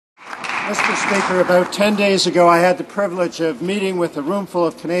Mr. Speaker, about 10 days ago I had the privilege of meeting with a roomful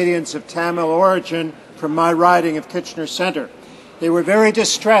of Canadians of Tamil origin from my riding of Kitchener Centre. They were very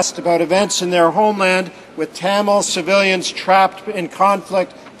distressed about events in their homeland with Tamil civilians trapped in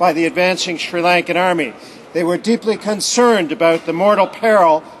conflict by the advancing Sri Lankan army. They were deeply concerned about the mortal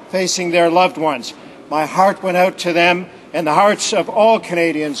peril facing their loved ones. My heart went out to them, and the hearts of all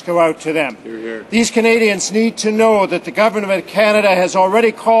Canadians go out to them. Hear, hear. These Canadians need to know that the Government of Canada has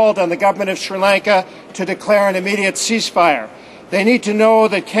already called on the Government of Sri Lanka to declare an immediate ceasefire. They need to know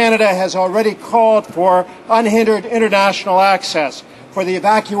that Canada has already called for unhindered international access, for the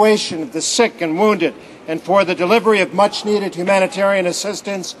evacuation of the sick and wounded, and for the delivery of much-needed humanitarian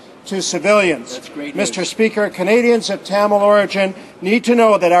assistance to civilians. That's great news. Mr. Speaker, Canadians of Tamil origin need to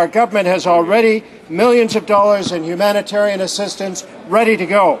know that our government has already millions of dollars in humanitarian assistance ready to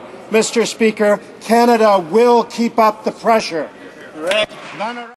go. Mr. Speaker, Canada will keep up the pressure. Correct.